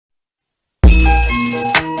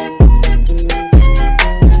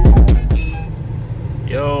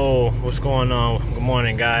going on? Good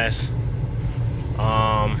morning, guys.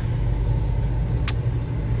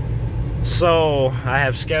 So I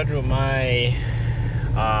have scheduled my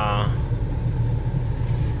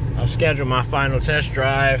final test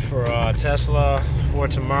drive for Tesla for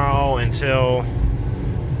tomorrow until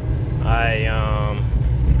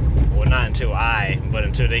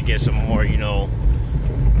until they get some more, new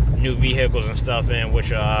vehicles and stuff in,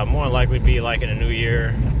 which more likely be like in the new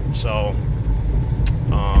year. So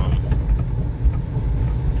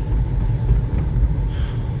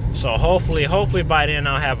hopefully by then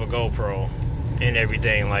I'll have a GoPro and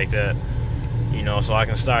everything like that, so I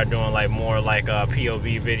can start doing like more like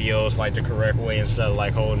POV videos, like the correct way, instead of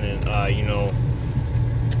like holding it, doing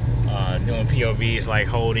POVs like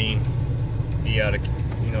holding the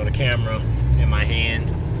camera in my hand.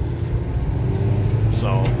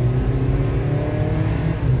 So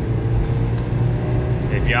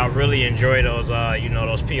if y'all really enjoy those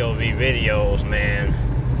those POV videos, man,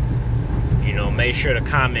 make sure to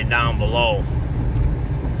comment down below.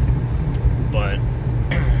 But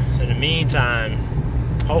in the meantime,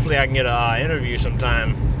 hopefully I can get an interview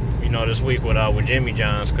sometime, this week with Jimmy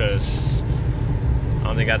Johns, because I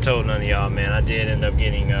don't think I told none of y'all, man. I did end up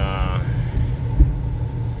getting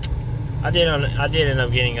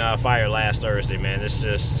fired last Thursday, man. It's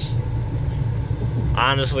just,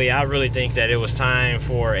 honestly, I really think that it was time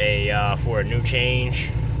for a new change.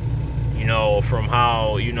 From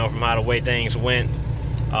how the way things went,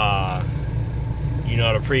 the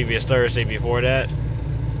previous Thursday before that.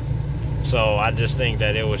 So I just think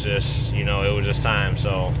that it was just, it was just time.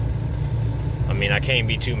 So, I mean, I can't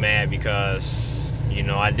be too mad because,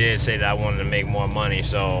 I did say that I wanted to make more money.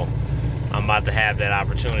 So I'm about to have that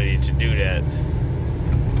opportunity to do that,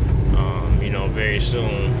 very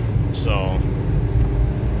soon. So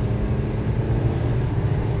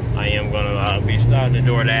I am gonna be starting the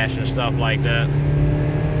DoorDash and stuff like that.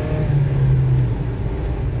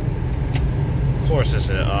 Of course,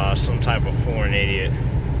 it's some type of foreign idiot.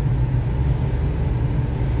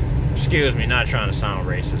 Excuse me, not trying to sound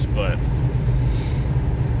racist, but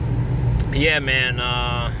yeah, man.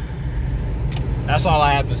 That's all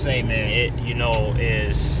I have to say, man. It,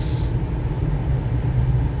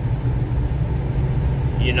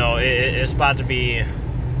 it's about to be.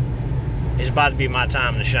 It's about to be my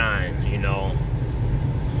time to shine,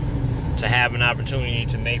 to have an opportunity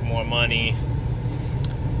to make more money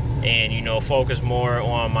and, focus more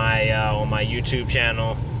on my YouTube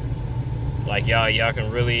channel. Like y'all can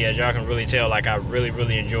really tell, like, I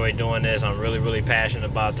really enjoy doing this. I'm really passionate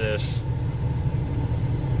about this.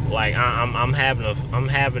 Like I'm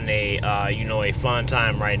having a a fun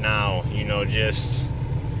time right now, just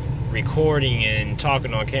recording and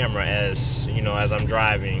talking on camera as I'm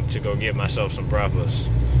driving to go get myself some breakfast.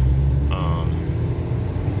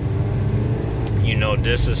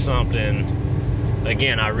 This is something,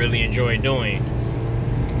 again, I really enjoy doing.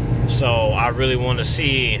 So I really want to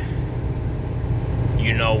see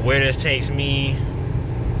where this takes me,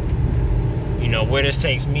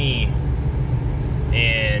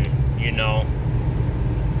 and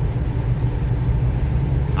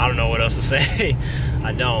I don't know what else to say.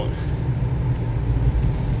 I don't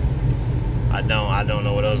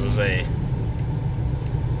know what else to say.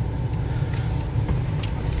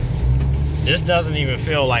 This doesn't even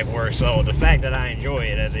feel like work, so the fact that I enjoy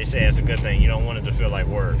it, as they say, it's a good thing. You don't want it to feel like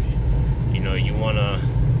work. You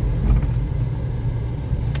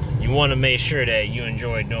want to make sure that you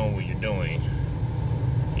enjoy doing what you're doing.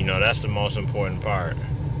 That's the most important part.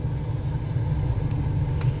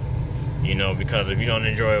 Because if you don't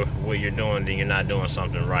enjoy what you're doing, then you're not doing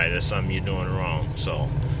something right. There's something you're doing wrong. So,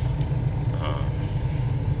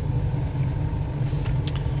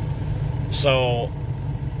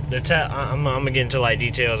 I'm gonna get into like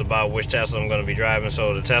details about which Tesla I'm gonna be driving.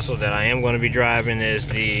 So the Tesla that I am gonna be driving is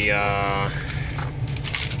the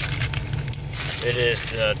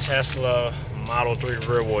Tesla Model 3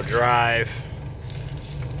 rear-wheel drive.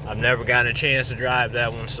 I've never gotten a chance to drive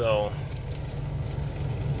that one, so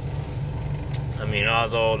I mean,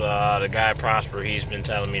 although the guy Prosper, he's been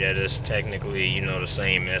telling me that it's technically, the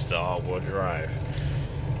same as the all-wheel drive.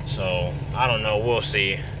 So I don't know. We'll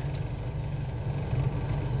see.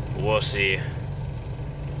 We'll see.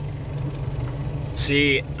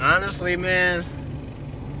 See, honestly, man,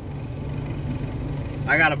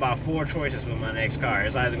 I got about 4 choices with my next car.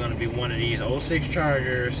 It's either going to be one of these 06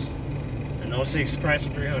 Chargers, an 06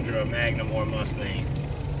 Chrysler 300, or Magnum, or Mustang.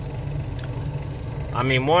 I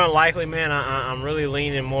mean, more than likely, man, I'm really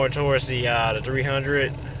leaning more towards the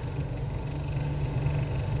 300.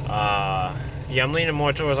 Yeah, I'm leaning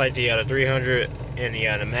more towards like the 300 and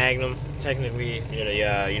the Magnum. Technically,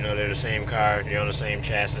 you know, they're the same car. They're on the same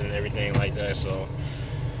chassis and everything like that. So,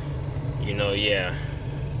 you know, yeah.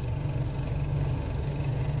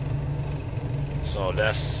 So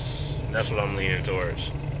that's what I'm leaning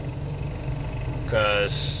towards.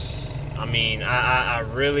 Cause I mean, I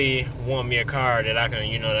really want me a car that I can,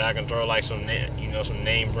 you know, that I can throw like some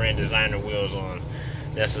name brand designer wheels on.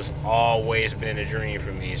 That's just always been a dream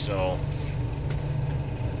for me. So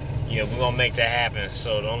yeah, we're gonna make that happen.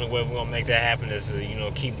 So the only way we're gonna make that happen is to, you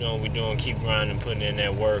know, keep doing what we're doing, keep grinding, putting in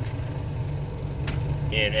that work.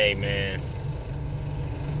 And hey, man,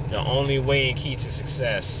 the only way and key to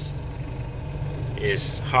success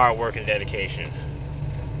is hard work and dedication.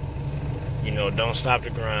 You know, don't stop the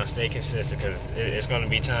grind, stay consistent, because it's going to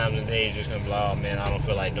be times and days you're just going to be like, oh man, I don't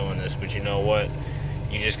feel like doing this. But you know what?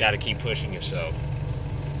 You just got to keep pushing yourself.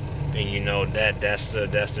 And you know, that's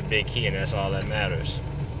the big key, and that's all that matters.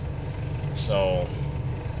 So,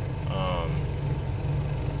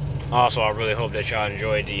 also, I really hope that y'all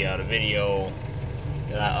enjoyed the video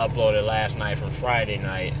that I uploaded last night from Friday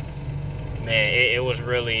night. Man, it was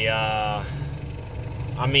really, I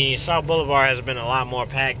mean, South Boulevard has been a lot more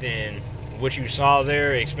packed than what you saw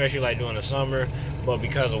there, especially like during the summer. But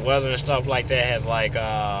because of weather and stuff like that has like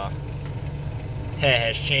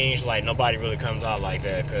has changed, like nobody really comes out like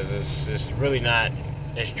that, because it's really not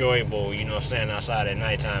enjoyable, you know, standing outside at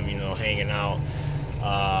nighttime, you know, hanging out.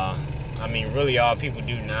 I mean, really all people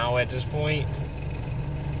do now at this point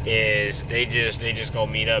is they just go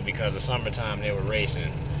meet up, because the summertime they were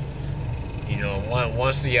racing. You know,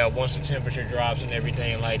 once the temperature drops and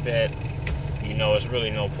everything like that, you know, it's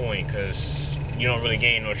really no point, because you don't really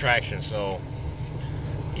gain no traction. So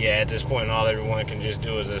yeah, at this point, all everyone can just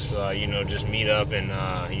do is just you know, just meet up and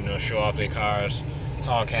you know, show off their cars,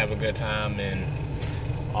 talk, have a good time, and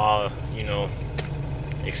all, you know,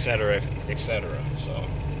 etc., etc. So,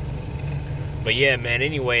 but yeah, man,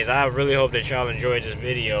 anyways, I really hope that y'all enjoyed this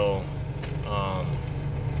video.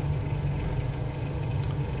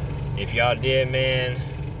 If y'all did, man,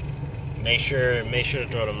 make sure to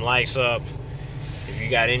throw them likes up. If you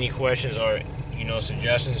got any questions or, you know,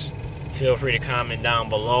 suggestions, feel free to comment down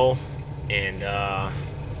below. And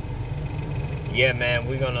yeah, man,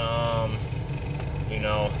 we're gonna you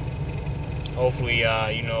know, hopefully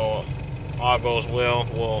you know, all goes well.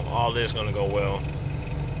 Well, all this gonna go well,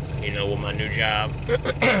 you know, with my new job.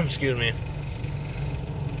 Excuse me.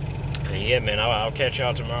 And yeah, man, I'll catch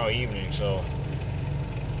y'all tomorrow evening. So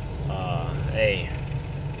hey,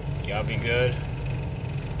 y'all be good,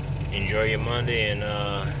 enjoy your Monday, and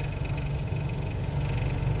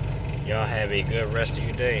y'all have a good rest of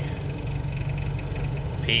your day.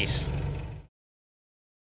 Peace.